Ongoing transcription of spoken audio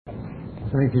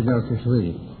Thank you, Dr.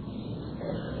 Sweet.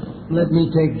 Let me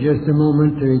take just a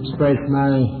moment to express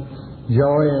my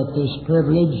joy at this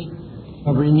privilege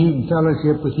of renewed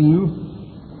fellowship with you,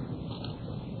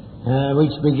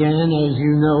 which began, as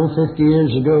you know, 50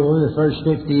 years ago. The first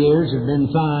 50 years have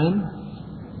been fine.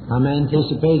 I'm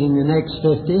anticipating the next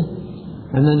 50,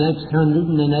 and the next 100,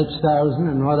 and the next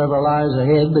 1,000, and whatever lies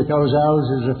ahead, because ours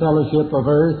is a fellowship of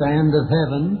earth and of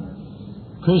heaven.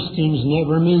 Christians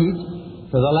never meet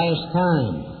for the last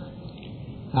time.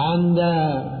 And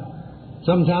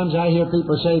sometimes I hear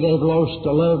people say they've lost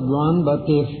a loved one, but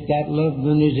if that loved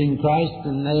one is in Christ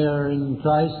and they are in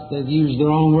Christ, they've used the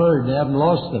wrong word. They haven't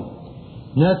lost them.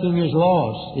 Nothing is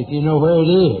lost if you know where it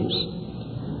is.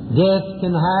 Death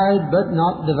can hide but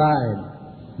not divide.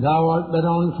 Thou art but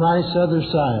on Christ's other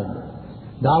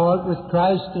side. Thou art with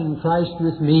Christ and Christ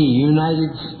with me,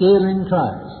 united still in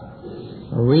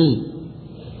Christ are we.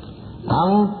 I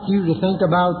want you to think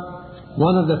about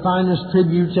one of the finest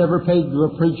tributes ever paid to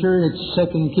a preacher. It's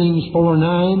 2 Kings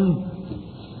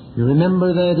 4:9. You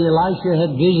remember that Elisha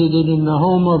had visited in the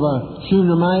home of a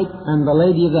Shunammite, and the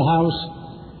lady of the house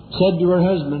said to her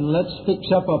husband, "Let's fix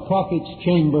up a prophet's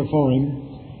chamber for him,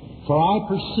 for I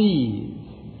perceive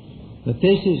that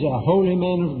this is a holy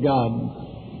man of God,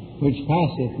 which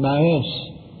passeth by us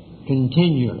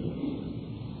continually."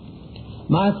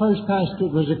 My first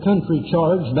pastorate was a country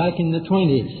charge back in the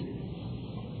 20s.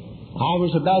 I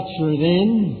was a bachelor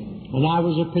then, and I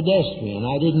was a pedestrian.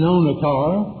 I didn't own a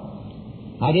car.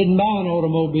 I didn't buy an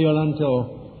automobile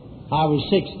until I was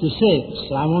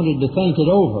 66. I wanted to think it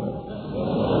over.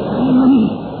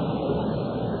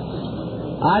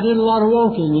 I did a lot of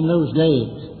walking in those days.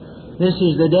 This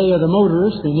is the day of the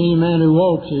motorist, and any man who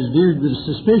walks is viewed with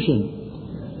suspicion.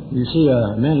 You see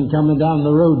a man coming down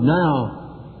the road now,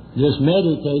 just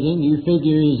meditating, you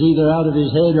figure he's either out of his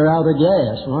head or out of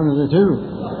gas, one of the two.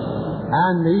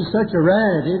 And he's such a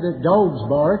rarity that dogs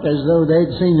bark as though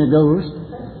they'd seen a ghost.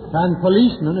 And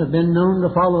policemen have been known to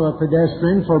follow a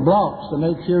pedestrian for blocks to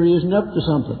make sure he isn't up to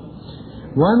something.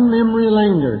 One memory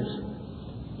lingers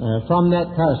from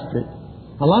that pastorate.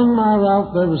 Along my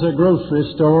route there was a grocery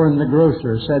store, and the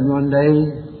grocer said one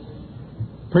day,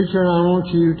 "Preacher, I want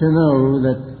you to know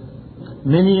that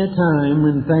many a time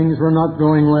when things were not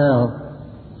going well,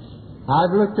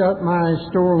 I've looked out my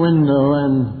store window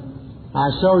and I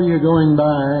saw you going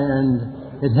by, and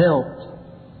it helped,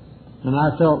 and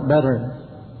I felt better."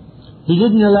 He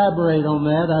didn't elaborate on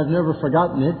that. I've never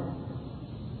forgotten it.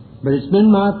 But it's been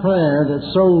my prayer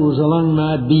that souls along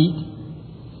my beat,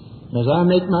 as I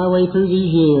make my way through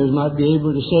these years, might be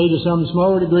able to say to some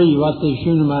small degree what the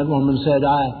Shunammite woman said,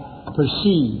 "I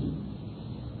perceive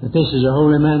that this is a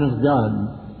holy man of God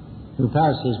who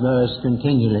passes by us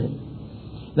continually."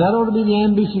 That ought to be the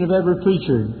ambition of every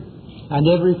preacher and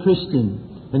every Christian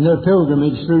in their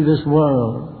pilgrimage through this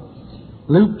world.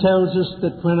 Luke tells us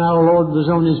that when our Lord was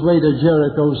on His way to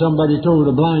Jericho, somebody told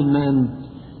a blind man,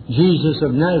 "Jesus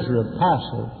of Nazareth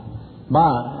passeth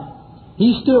by."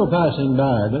 He's still passing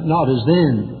by, but not as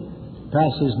then.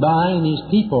 Passes by in His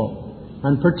people,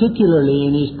 and particularly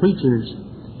in His preachers.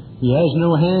 He has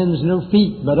no hands, no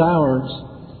feet but ours.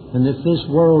 And if this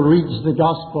world reads the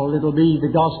gospel, it'll be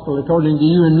the gospel according to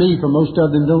you and me, for most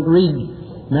of them don't read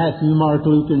Matthew, Mark,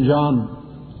 Luke, and John.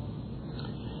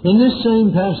 In this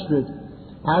same pastorate,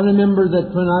 I remember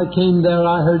that when I came there,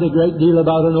 I heard a great deal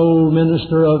about an old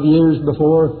minister of years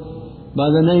before by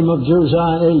the name of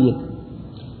Josiah Elliott.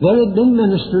 There had been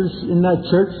ministers in that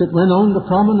church that went on to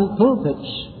prominent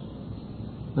pulpits,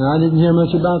 and I didn't hear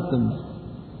much about them.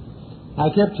 I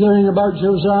kept hearing about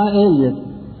Josiah Elliott,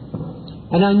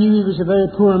 and I knew he was a very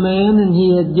poor man, and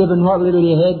he had given what little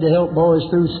he had to help boys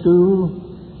through school.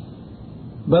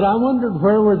 But I wondered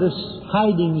where were the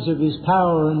hidings of his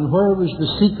power, and where was the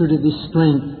secret of his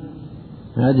strength.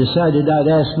 And I decided I'd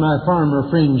ask my farmer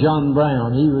friend John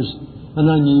Brown. He was an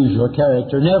unusual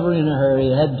character, never in a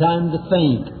hurry, had time to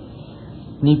think.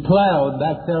 And he plowed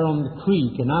back there on the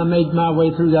creek, and I made my way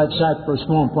through that cypress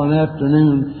swamp one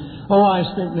afternoon. Oh, I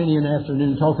spent many an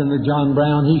afternoon talking to John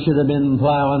Brown. He should have been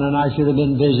plowing, and I should have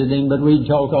been visiting, but we'd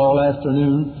talk all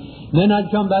afternoon. And then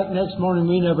I'd come back next morning.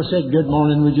 We never said good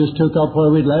morning. We just took up where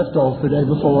we'd left off the day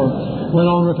before, went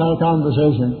on with our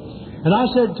conversation. And I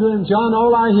said to him, "John,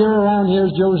 all I hear around here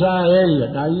is Josiah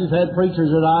Elliott. Now, you've had preachers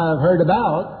that I have heard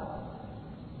about,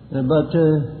 but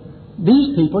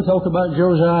these people talk about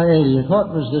Josiah Elliott.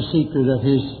 What was the secret of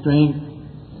his strength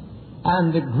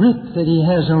and the grip that he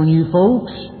has on you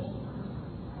folks?"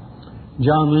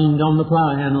 John leaned on the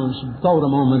plow handle and thought a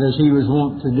moment, as he was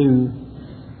wont to do.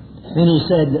 Then he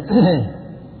said,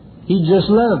 "He just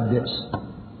loved this."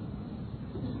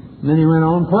 And then he went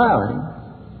on plowing.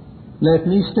 left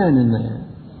me standing there.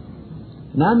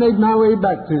 And I made my way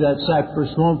back through that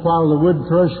cypress swamp while the wood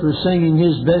thrush was singing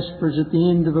his vespers at the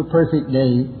end of a perfect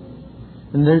day.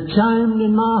 And there chimed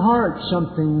in my heart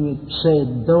something that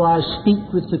said, though I speak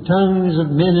with the tongues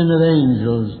of men and of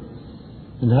angels,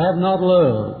 and have not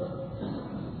love,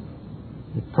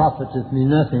 it profiteth me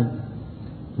nothing.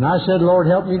 And I said, Lord,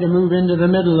 help me to move into the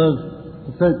middle of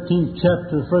the 13th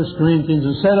chapter of 1 Corinthians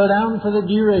and settle down for the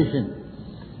duration.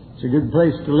 It's a good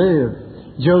place to live.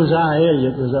 Josiah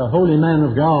Eliot was a holy man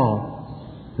of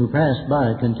God who passed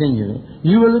by continually.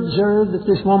 You will observe that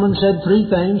this woman said three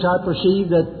things. I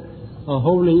perceive that a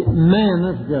holy man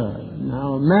of God.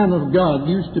 Now, a man of God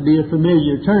used to be a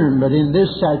familiar term, but in this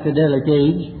psychedelic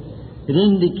age, it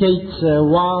indicates a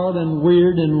wild and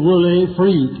weird and woolly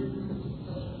freak.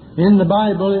 In the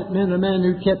Bible, it meant a man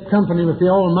who kept company with the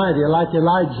Almighty, like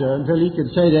Elijah, until he could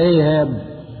say to Ahab,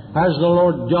 as the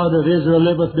Lord God of Israel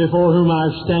liveth before whom I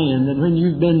stand. And when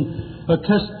you've been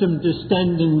accustomed to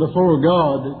standing before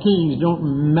God, the kings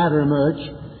don't matter much,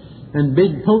 and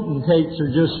big potentates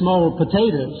are just small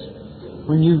potatoes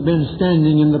when you've been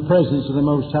standing in the presence of the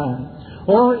Most High.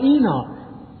 Or Enoch,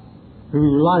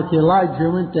 who, like Elijah,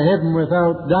 went to heaven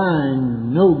without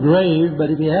dying, no grave,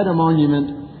 but if he had a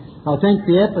monument, I think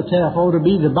the epitaph ought to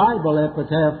be the Bible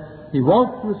epitaph. He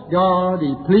walked with God,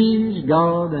 he pleased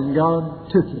God, and God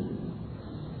took him.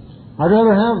 I'd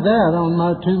rather have that on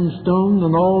my tombstone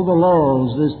than all the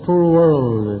laurels this poor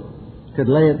world could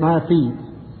lay at my feet,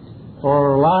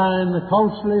 or lie in the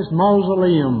costliest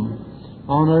mausoleum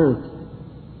on earth.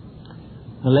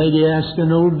 A lady asked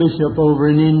an old bishop over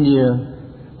in India,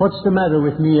 what's the matter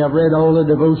with me? I've read all the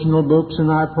devotional books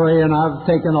and I pray and I've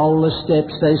taken all the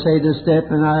steps they say to step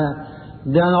and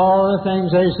I've done all the things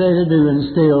they say to do,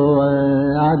 and still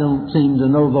I don't seem to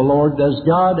know the Lord. Does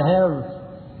God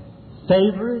have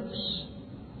favorites?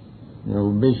 The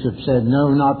old bishop said, no,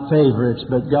 not favorites,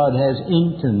 but God has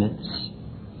intimates.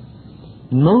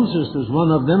 And Moses was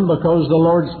one of them, because the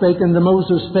Lord spake unto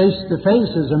Moses face to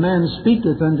face as a man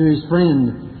speaketh unto his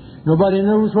friend. Nobody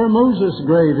knows where Moses'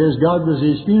 grave is. God was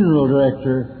his funeral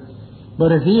director.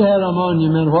 But if he had a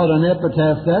monument, what an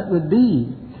epitaph that would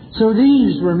be. So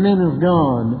these were men of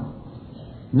God.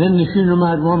 And then the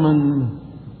Shunammite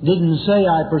woman didn't say,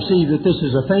 I perceive that this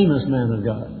is a famous man of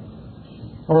God,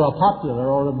 or a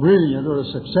popular, or a brilliant, or a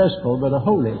successful, but a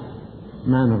holy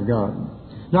man of God.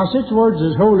 Now, such words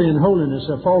as holy and holiness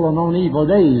have fallen on evil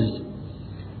days.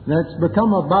 That's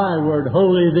become a byword,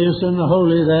 holy this and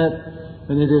holy that,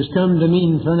 and it has come to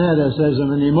mean fanaticism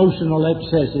and emotional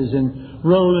excesses and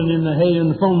rolling in the hay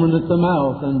and foaming at the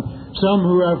mouth. And some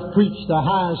who have preached the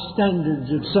highest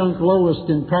standards have sunk lowest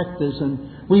in practice,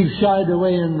 and we've shied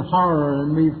away in horror,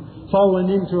 and we've fallen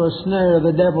into a snare of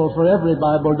the devil, for every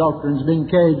Bible doctrine's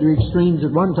been carried to extremes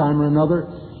at one time or another.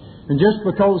 And just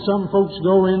because some folks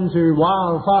go into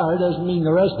wildfire doesn't mean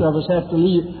the rest of us have to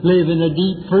live in a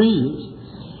deep freeze.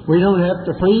 We don't have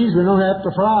to freeze, we don't have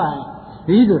to fry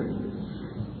either.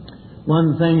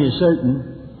 One thing is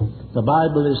certain, the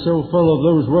Bible is so full of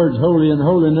those words, holy and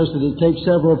holiness, that it takes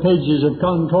several pages of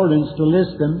concordance to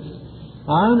list them.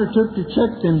 I undertook to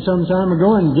check them some time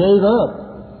ago and gave up.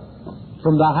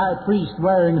 From the high priest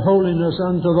wearing holiness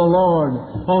unto the Lord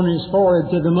on his forehead,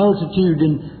 to the multitude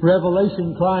in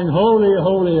Revelation crying, holy,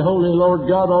 holy, holy Lord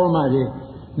God Almighty.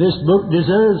 This book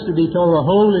deserves to be called a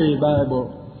holy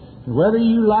Bible. And whether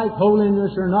you like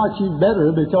holiness or not, you'd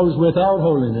better, because without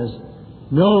holiness,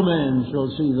 no man shall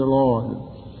see the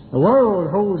Lord. The world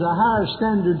holds a higher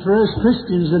standard for us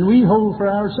Christians than we hold for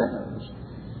ourselves.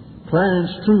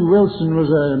 Clarence True Wilson was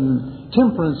a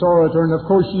temperance orator, and of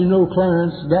course you know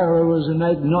Clarence Darrow was an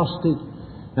agnostic,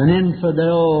 an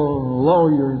infidel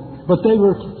lawyer, but they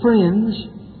were friends.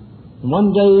 And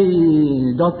one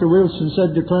day Dr. Wilson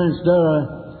said to Clarence Darrow,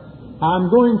 I'm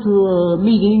going to a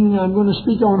meeting, I'm going to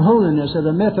speak on holiness at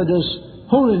a Methodist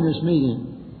holiness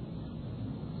meeting.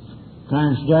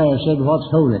 Clarence Darrow said, what's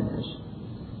holiness?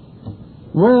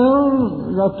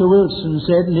 Well, Dr. Wilson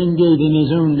said, and then gave him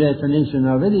his own definition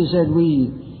of it. He said, we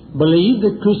believe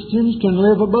that Christians can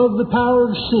live above the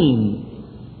power of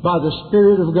sin by the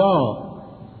Spirit of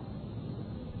God.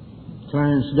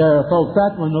 Clarence Darrow thought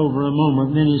that one over a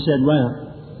moment, and then he said,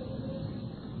 well,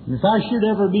 if I should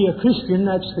ever be a Christian,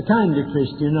 that's the kind of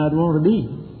Christian I'd want to be.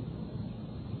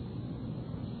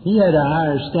 He had a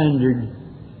higher standard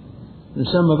than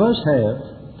some of us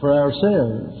have for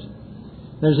ourselves.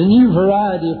 There's a new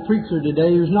variety of preacher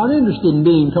today who's not interested in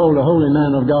being called a holy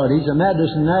man of God. He's a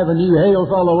Madison Avenue hail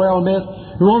fellow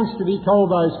well-met who wants to be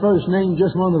called by his first name,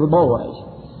 just one of the boys.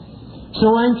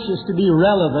 So anxious to be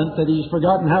relevant that he's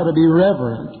forgotten how to be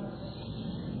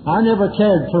reverent. I never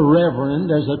cared for reverend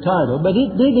as a title, but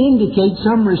it did indicate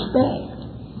some respect.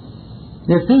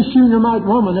 If this Shunammite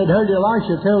woman had heard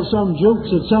Elisha tell some jokes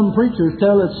that some preachers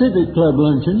tell at civic club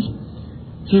luncheons,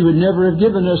 she would never have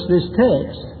given us this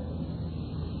text.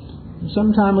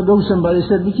 Some time ago somebody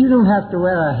said, but you don't have to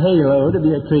wear a halo to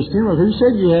be a Christian. Well, who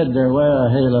said you had to wear a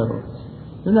halo?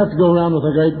 You don't have to go around with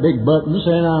a great big button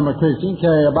saying I'm a Christian,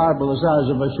 carry a Bible the size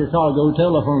of a Chicago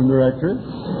telephone directory.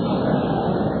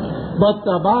 But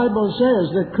the Bible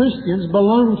says that Christians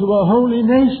belong to a holy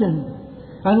nation,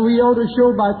 and we ought to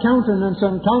show by countenance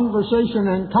and conversation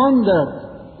and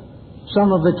conduct some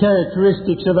of the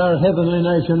characteristics of our heavenly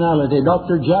nationality.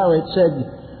 Dr. Jowett said,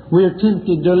 we're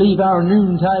tempted to leave our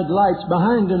noontide lights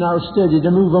behind in our study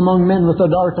to move among men with a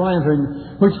dark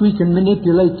lantern, which we can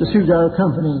manipulate to suit our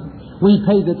company. We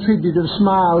pay the tribute of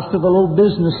smiles to the low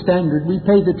business standard. We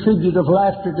pay the tribute of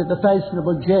laughter to the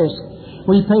fashionable jest.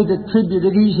 We pay the tribute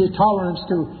of easy tolerance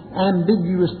to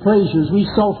ambiguous pleasures. We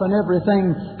soften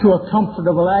everything to a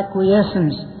comfortable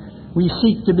acquiescence. We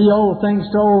seek to be all things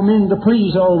to all men, to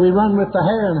please all. We run with the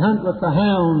hare and hunt with the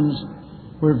hounds.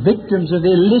 We're victims of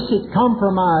illicit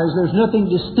compromise. There's nothing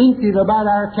distinctive about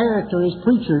our character as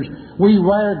preachers. We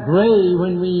wear gray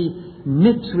when we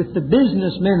mix with the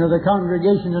businessmen of the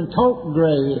congregation and talk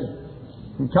gray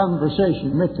in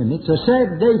conversation with them. It's a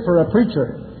sad day for a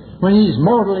preacher when he's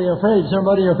mortally afraid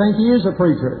somebody will think he is a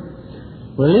preacher.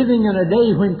 We're living in a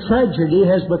day when tragedy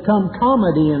has become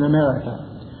comedy in America.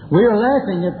 We're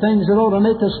laughing at things that ought to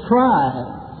make us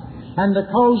cry. And the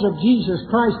cause of Jesus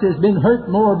Christ has been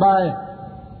hurt more by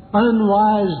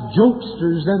unwise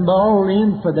jokesters than by all the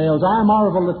infidels. I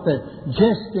marvel at the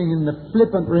jesting and the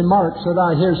flippant remarks that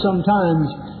I hear sometimes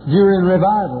during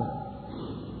revival.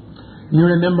 You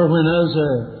remember when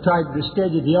Uzzah tried to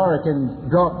steady the ark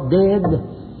and dropped dead?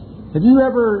 Have you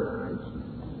ever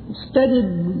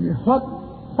studied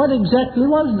what exactly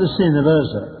was the sin of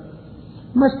Uzzah?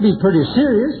 It must be pretty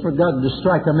serious for God to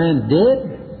strike a man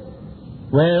dead.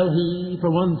 Well, he, for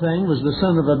one thing, was the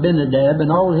son of Abinadab, and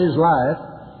all his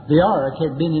life the ark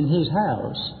had been in his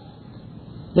house.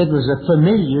 It was a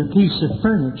familiar piece of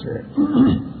furniture.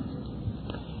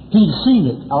 He'd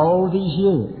seen it all these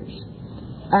years.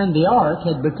 And the ark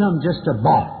had become just a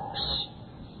box.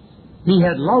 He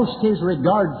had lost his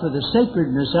regard for the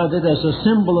sacredness of it as a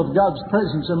symbol of God's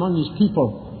presence among His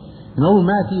people. And old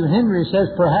Matthew Henry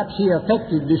says perhaps he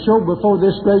affected to show before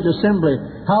this great assembly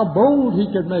how bold he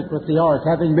could make with the ark,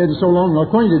 having been so long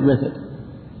acquainted with it.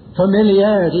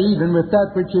 Familiarity, even with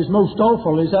that which is most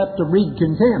awful, is apt to breed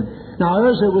contempt. Now,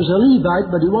 Uzzah was a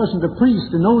Levite, but he wasn't a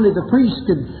priest, and only the priest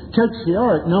could touch the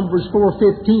ark, Numbers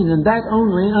 4:15, and that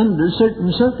only under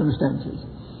certain circumstances.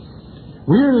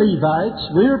 We're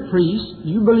Levites, we're priests.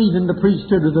 You believe in the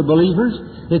priesthood of the believers.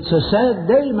 It's a sad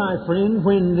day, my friend,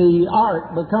 when the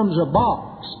ark becomes a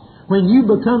box, when you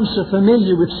become so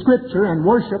familiar with Scripture and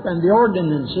worship and the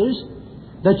ordinances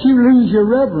that you lose your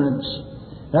reverence.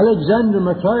 Alexander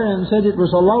Maclaren said it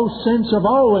was a lost sense of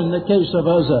awe in the case of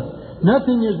Uzzah.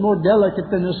 Nothing is more delicate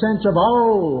than a sense of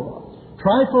awe.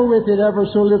 Trifle with it ever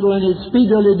so little and it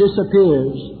speedily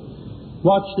disappears.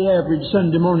 Watch the average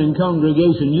Sunday morning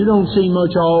congregation. You don't see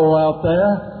much awe out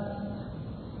there.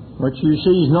 What you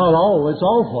see is not awe, it's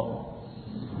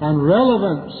awful. And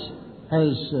relevance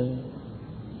has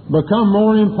become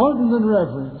more important than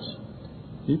reverence.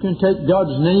 You can take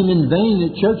God's name in vain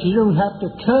at church. You don't have to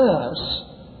curse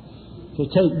to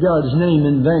take God's name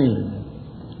in vain.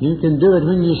 You can do it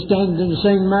when you stand and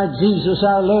sing, My Jesus,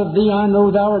 I love Thee, I know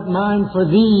Thou art mine, for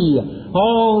Thee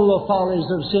all the follies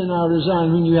of sin I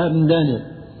resign, when you haven't done it.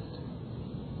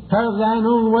 Have Thine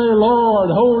own way, Lord,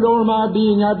 hold o'er my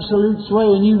being absolute sway,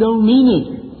 and you don't mean it.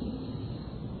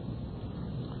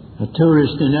 A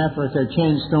tourist in Africa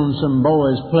chanced on some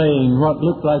boys playing what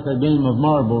looked like a game of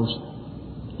marbles.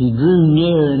 He drew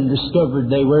near and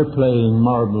discovered they were playing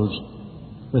marbles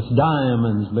with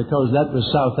diamonds, because that was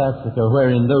South Africa,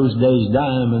 where in those days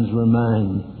diamonds were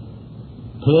mined.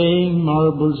 Playing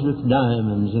marbles with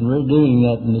diamonds, and we're doing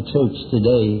that in the church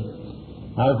today.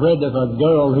 I've read of a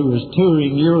girl who was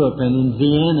touring Europe, and in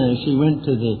Vienna she went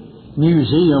to the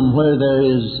museum where there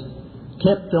is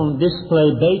kept on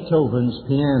display Beethoven's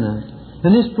piano.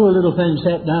 And this poor little thing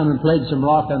sat down and played some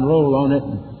rock and roll on it.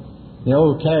 The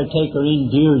old caretaker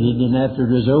endured it, and after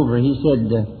it was over, he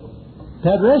said,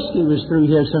 Paderewski was through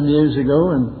here some years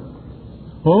ago, and,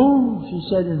 oh, she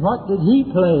said, and what did he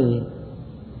play?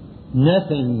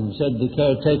 Nothing, said the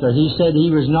caretaker. He said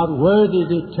he was not worthy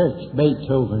to touch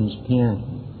Beethoven's piano.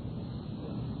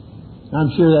 I'm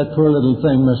sure that poor little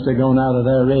thing must have gone out of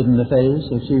there red in the face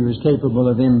if she was capable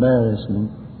of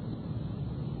embarrassment.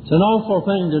 It's an awful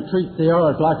thing to treat the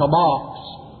ark like a box.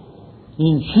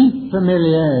 in cheap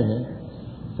familiarity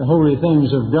the holy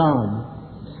things of God.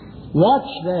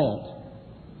 Watch that.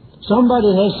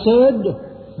 Somebody has said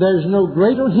there's no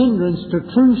greater hindrance to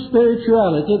true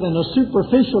spirituality than a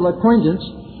superficial acquaintance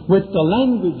with the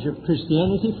language of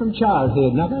Christianity from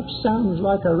childhood. Now that sounds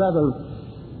like a rather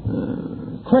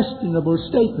questionable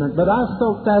statement, but I've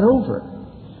thought that over.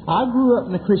 I grew up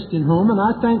in a Christian home, and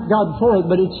I thank God for it,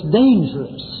 but it's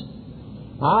dangerous.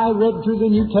 I read through the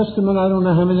New Testament I don't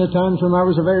know how many times when I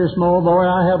was a very small boy.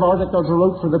 I have articles I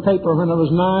wrote for the paper when I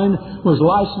was 9, was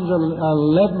licensed at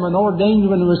 11, and ordained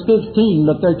when I was 15.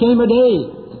 But there came a day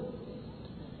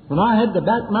when I had to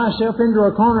back myself into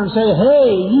a corner and say, "Hey,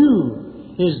 you,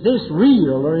 is this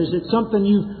real, or is it something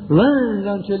you've learned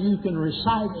until you can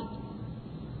recite it?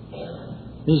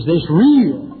 Is this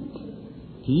real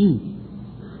to you?"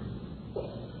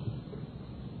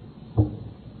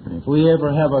 If we ever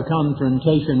have a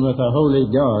confrontation with a holy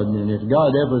God, and if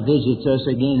God ever visits us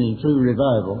again in true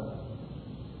revival,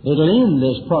 it'll end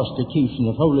this prosecution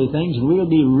of holy things, and we'll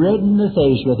be red in the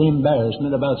face with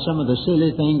embarrassment about some of the silly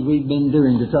things we've been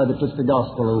doing to try to put the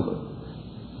gospel over.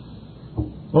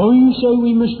 Oh, you say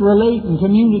we must relate and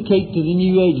communicate to the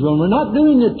new age. Well, we're not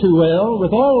doing it too well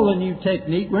with all the new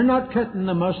technique. We're not cutting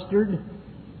the mustard.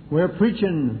 We're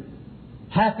preaching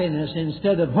happiness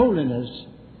instead of holiness.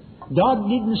 God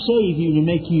didn't save you to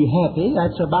make you happy.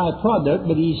 That's a byproduct.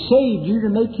 But He saved you to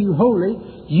make you holy.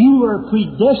 You are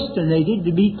predestinated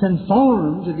to be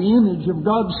conformed to the image of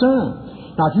God's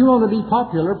Son. Now, if you want to be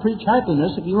popular, preach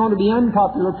happiness. If you want to be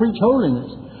unpopular, preach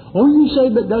holiness. Oh, you say,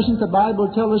 but doesn't the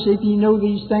Bible tell us if you know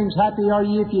these things, happy are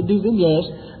you if you do them? Yes.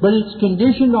 But it's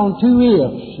conditioned on two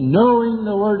ifs: knowing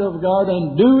the Word of God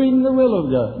and doing the will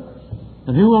of God.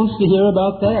 And who wants to hear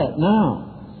about that now?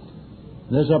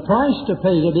 There's a price to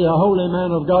pay to be a holy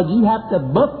man of God. You have to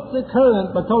buck the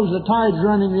current because the tide's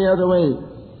running the other way.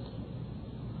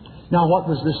 Now,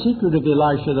 what was the secret of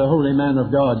Elisha, the holy man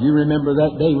of God? You remember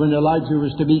that day when Elijah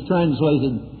was to be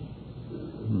translated.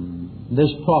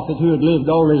 This prophet who had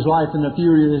lived all his life in a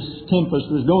furious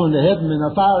tempest was going to heaven in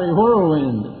a fiery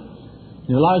whirlwind.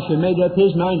 And Elisha made up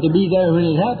his mind to be there when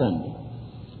it happened.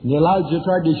 And Elijah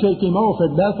tried to shake him off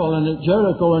at Bethel and at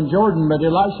Jericho and Jordan, but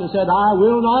Elisha said, "I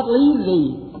will not leave thee."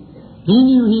 He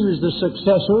knew he was the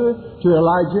successor to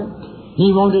Elijah. He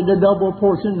wanted a double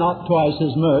portion, not twice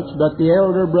as much, but the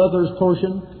elder brother's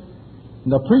portion.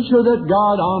 The preacher that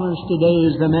God honors today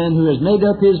is the man who has made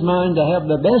up his mind to have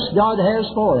the best God has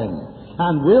for him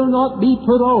and will not be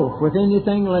put off with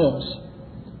anything less.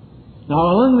 Now,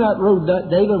 along that road that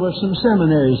day, there were some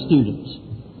seminary students.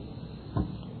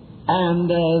 And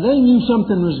they knew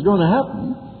something was going to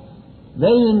happen.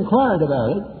 They inquired about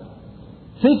it.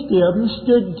 50 of them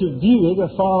stood to view it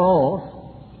afar off,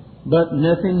 but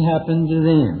nothing happened to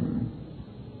them.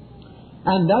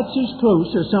 And that's as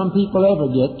close as some people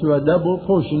ever get to a double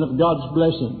portion of God's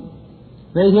blessing.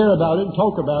 They hear about it and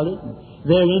talk about it.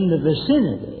 They're in the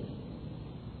vicinity,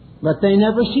 but they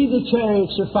never see the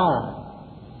chariots of fire.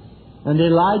 And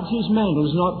Elijah's mantle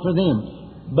is not for them.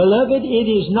 Beloved, it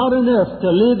is not enough to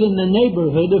live in the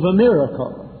neighborhood of a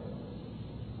miracle.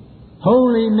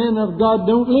 Holy men of God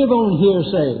don't live on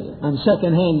hearsay and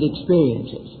second-hand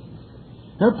experiences.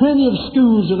 There are plenty of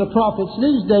schools of the prophets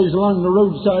these days along the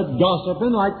roadside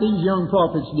gossiping like these young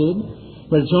prophets did.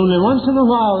 But it's only once in a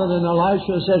while that an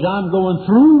Elisha says, "I'm going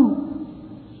through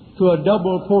to a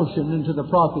double portion into the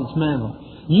prophet's mantle."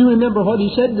 You remember what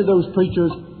he said to those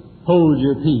preachers? Hold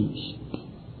your peace.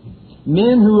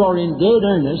 Men who are in dead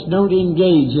earnest don't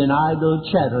engage in idle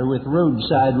chatter with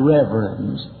roadside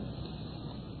reverends.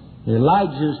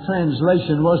 Elijah's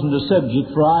translation wasn't a subject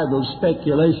for idle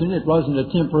speculation. It wasn't a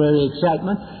temporary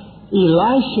excitement.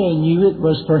 Elisha knew it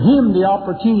was for him the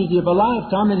opportunity of a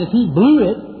lifetime, and if he blew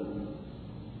it,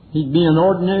 he'd be an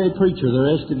ordinary preacher the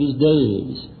rest of his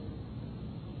days.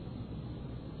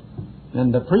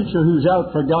 And the preacher who's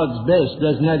out for God's best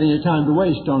doesn't have any time to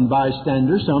waste on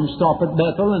bystanders. Some stop at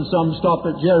Bethel and some stop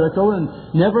at Jericho and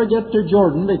never get to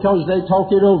Jordan because they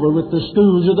talk it over with the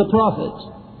schools of the prophets.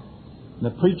 The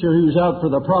preacher who's out for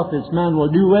the prophet's man will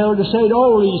do well to say to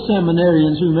all these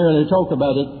seminarians who merely talk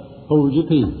about it, hold your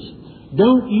peace.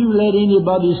 Don't you let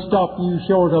anybody stop you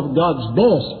short of God's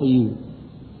best for you.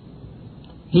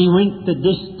 He went the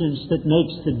distance that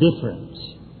makes the difference.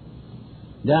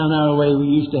 Down our way, we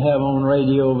used to have on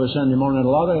radio over Sunday morning a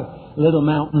lot of little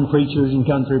mountain preachers and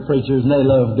country preachers, and they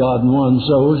loved God and won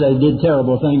souls. They did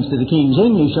terrible things to the King's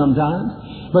English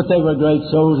sometimes, but they were great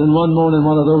souls. And one morning,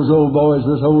 one of those old boys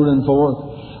was holding forth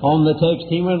on the text.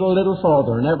 He went a little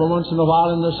farther, and every once in a while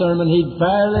in the sermon, he'd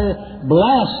fairly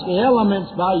blast the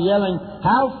elements by yelling,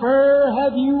 "How far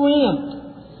have you went?"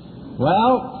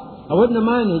 Well, I wouldn't have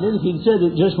minded it if he'd said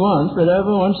it just once, but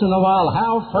every once in a while,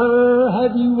 how far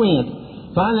have you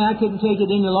went? Finally, I couldn't take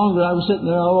it any longer. I was sitting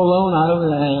there all alone.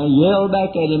 I yelled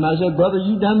back at him. I said, "Brother,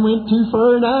 you done went too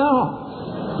far now."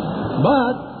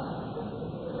 But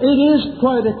it is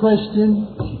quite a question.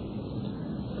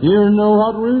 You know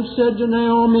what Ruth said to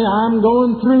Naomi, "I'm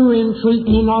going through, entreat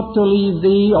me not to leave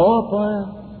thee."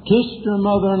 Orpah kissed her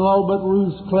mother-in-law, but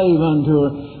Ruth clave unto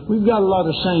her. We've got a lot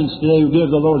of saints today who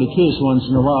give the Lord a kiss once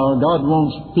in a while. God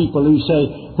wants people who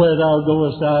say, "Where thou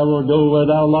goest, I will go. Where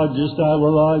thou lodgest, I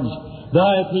will lodge.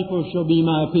 Thy people shall be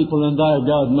my people, and thy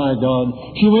God my God."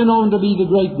 She went on to be the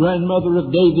great-grandmother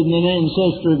of David and an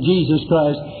ancestor of Jesus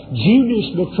Christ. Judas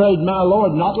betrayed my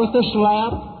Lord, not with a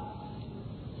slap.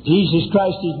 Jesus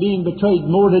Christ is being betrayed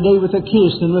more today with a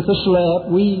kiss than with a slap.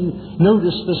 We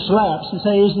notice the slaps and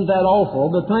say, "Isn't that awful?"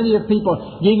 But plenty of people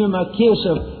give him a kiss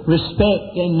of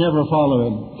respect and never follow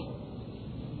him.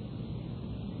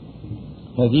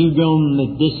 Have you gone the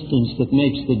distance that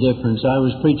makes the difference? I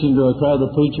was preaching to a crowd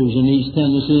of preachers in East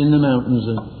Tennessee in the mountains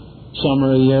a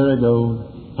summer a year ago.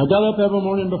 I got up every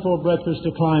morning before breakfast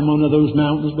to climb one of those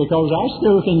mountains because I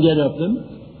still can get up them.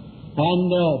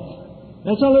 And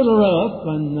it's a little rough,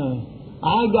 and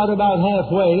I got about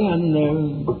halfway,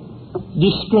 and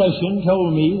discretion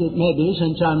told me that maybe,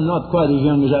 since I'm not quite as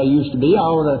young as I used to be, I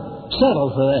ought to settle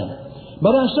for that.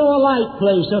 But I saw a light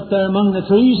place up there among the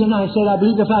trees, and I said, "I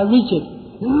believe if I reach it,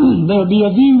 there'll be a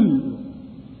view."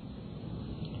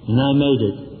 And I made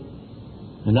it.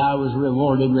 And I was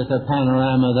rewarded with a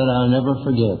panorama that I'll never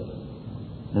forget.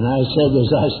 And I said,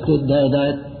 as I stood there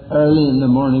that early in the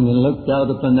morning and looked out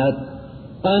upon that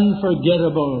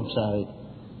unforgettable sight,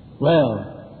 well,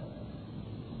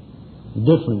 the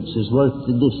difference is worth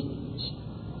the distance.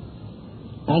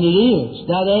 And it is.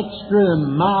 That extra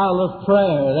mile of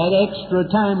prayer, that extra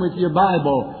time with your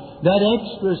Bible, that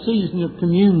extra season of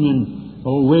communion.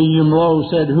 Oh, William Law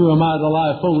said, "Who am I to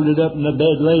lie folded up in the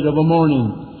bed late of a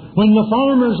morning, when the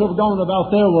farmers have gone about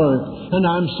their work, and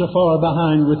I'm so far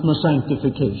behind with my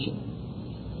sanctification?"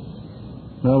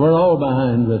 Well, we're all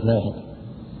behind with that.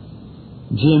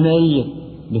 Jim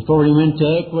Elliot, before he went to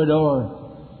Ecuador,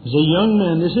 as a young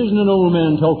man, this isn't an old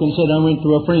man talking, said, "I went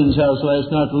to a friend's house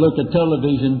last night to look at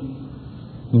television,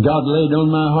 and God laid on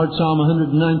my heart Psalm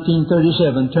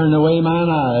 119:37, 'Turn away mine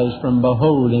eyes from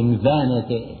beholding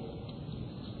vanity.'"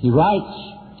 He writes,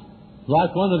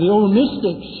 like one of the old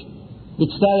mystics,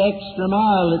 it's that extra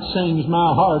mile that sings,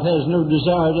 "My heart has no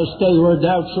desire to stay where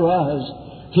doubts arise.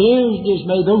 Fears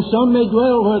dismay, though some may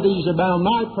dwell where these abound.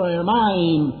 My prayer, my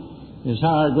aim is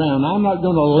higher ground." I'm not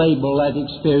going to label that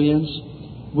experience.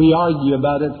 We argue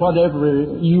about it,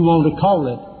 whatever you want to call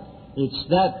it. It's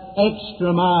that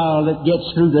extra mile that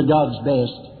gets through to God's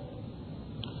best.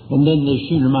 And then this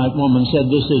Shunammite woman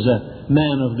said, "This is a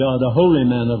man of God, a holy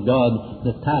man of God,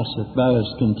 that passeth by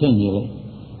us continually."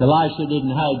 Elisha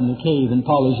didn't hide in the cave and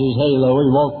polish his halo. He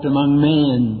walked among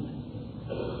men.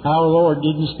 Our Lord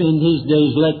didn't spend His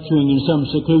days lecturing in some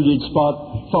secluded spot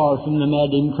far from the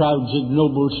madding crowd's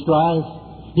ignoble strife.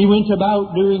 He went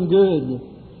about doing good.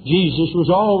 Jesus was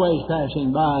always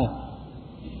passing by.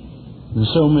 And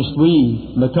so must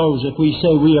we, because if we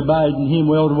say we abide in Him,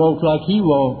 we ought to walk like He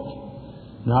walked.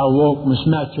 And our walk must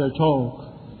match our talk.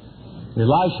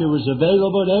 Elisha was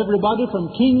available to everybody from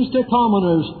kings to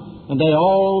commoners, and they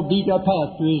all beat a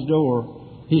path to his door.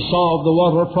 He solved the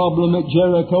water problem at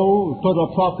Jericho, put a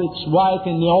prophet's wife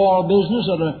in the oil business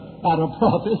at a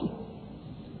profit,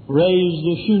 raised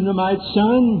the Shunammite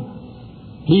son,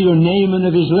 healed Naaman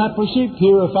of his leprosy,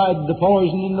 purified the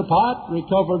poison in the pot,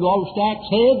 recovered lost axe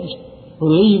heads,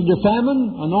 relieved the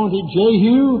famine, anointed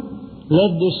Jehu,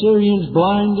 led the Syrians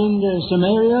blind into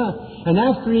Samaria, and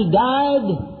after he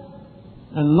died,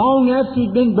 and long after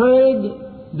he'd been buried,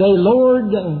 they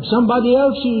lowered somebody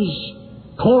else's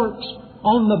corpse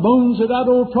on the bones of that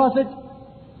old prophet,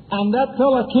 and that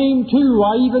fellow came to,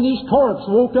 why even his corpse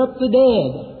woke up the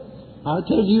dead. I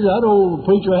tell you, that old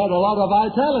preacher had a lot of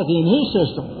vitality in his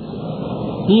system.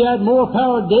 He had more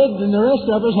power dead than the rest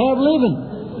of us have living.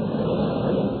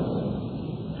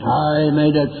 I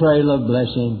made a trail of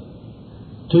blessing.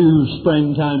 2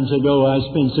 springtimes ago, I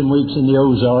spent some weeks in the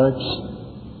Ozarks.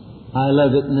 I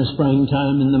love it in the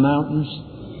springtime in the mountains.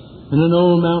 And an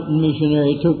old mountain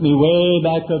missionary took me way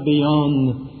back up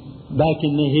beyond, back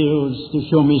in the hills, to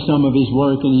show me some of his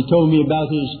work. And he told me about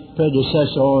his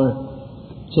predecessor.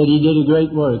 Said he did a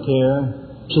great work here.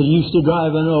 Said he used to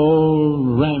drive an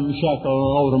old ramshackle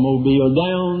automobile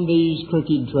down these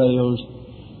crooked trails.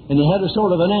 And he had a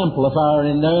sort of an amplifier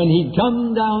in there, and he'd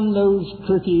come down those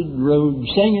crooked roads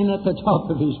singing at the top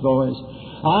of his voice,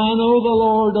 "I know the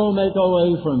Lord will make a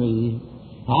way for me.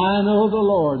 I know the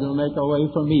Lord will make a way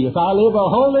for me. If I live a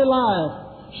holy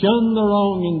life, shun the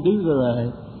wrong and do the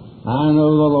right, I know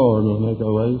the Lord will make a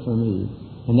way for me.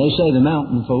 And they say the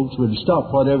mountain folks would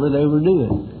stop whatever they were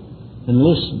doing and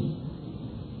listen.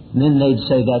 And then they'd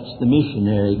say, that's the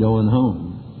missionary going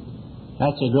home.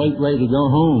 That's a great way to go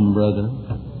home, brother.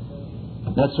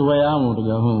 That's the way I want to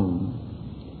go home.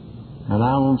 And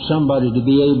I want somebody to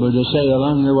be able to say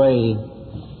along the way,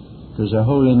 there's a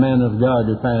holy man of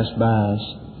God who passed by us.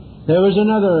 There was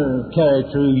another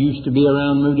character who used to be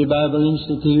around Moody Bible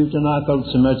Institute, and I thought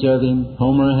so much of him,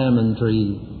 Homer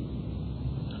Hammontree.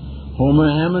 Homer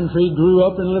Hammontree grew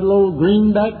up in little old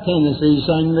Greenback, Tennessee,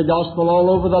 sang the gospel all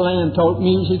over the land, taught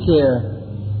music here.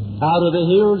 Out of the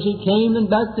hills he came, and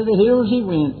back to the hills he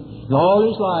went. And all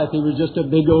his life he was just a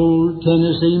big old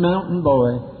Tennessee mountain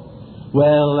boy.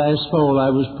 Well, last fall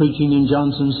I was preaching in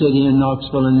Johnson City and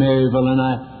Knoxville and Maryville, and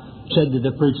I said to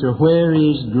the preacher, where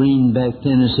is Greenback,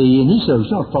 Tennessee? And he said,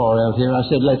 it's not far out here. I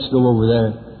said, let's go over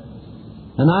there.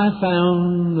 And I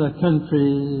found a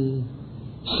country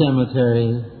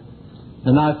cemetery,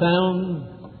 and I found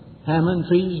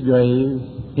Hammontree's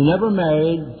grave. He never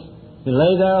married. He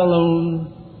lay there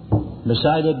alone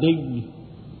beside a big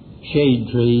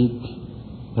shade tree.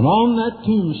 And on that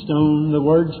tombstone, the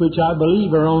words which I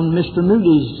believe are on Mr.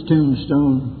 Moody's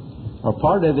tombstone, or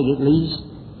part of it at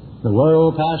least, the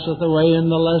world passeth away and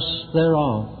the lust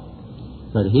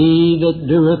thereof, but he that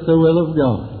doeth the will of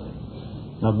God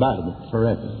abideth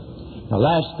forever. The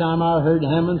last time I heard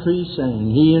Hammontree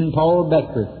sing, he and Paul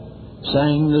Becker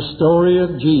sang the story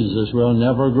of Jesus will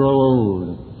never grow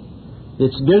old.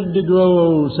 It's good to grow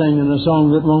old singing a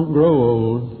song that won't grow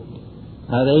old.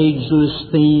 That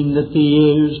ageless theme that the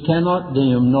years cannot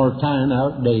dim nor time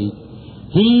outdate.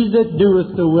 He that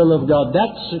doeth the will of God,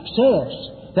 that's success.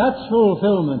 That's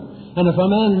fulfillment. And if a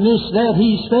man miss that,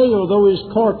 he's failed, though his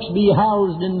corpse be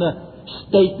housed in the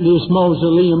stateliest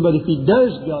mausoleum. But if he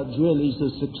does God's will, he's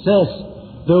a success,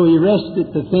 though he rests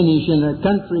at the finish in a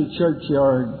country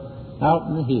churchyard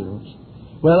out in the hills.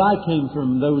 Well, I came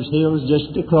from those hills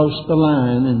just across the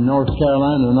line in North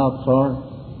Carolina, not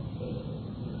far.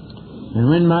 And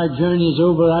when my journey's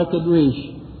over, I could wish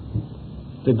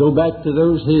to go back to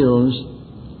those hills,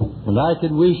 and I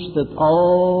could wish that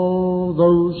all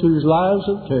those whose lives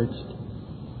have touched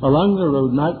along the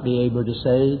road might be able to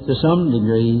say, to some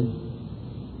degree,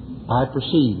 I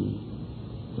perceive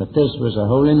that this was a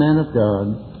holy man of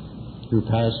God who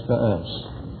passed for us.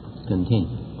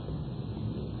 Continue.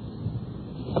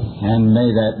 And may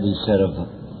that be said of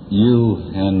you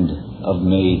and of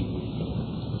me,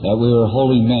 that we are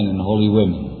holy men and holy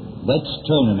women. Let's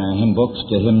turn in our hymn books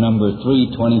to hymn number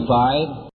 325.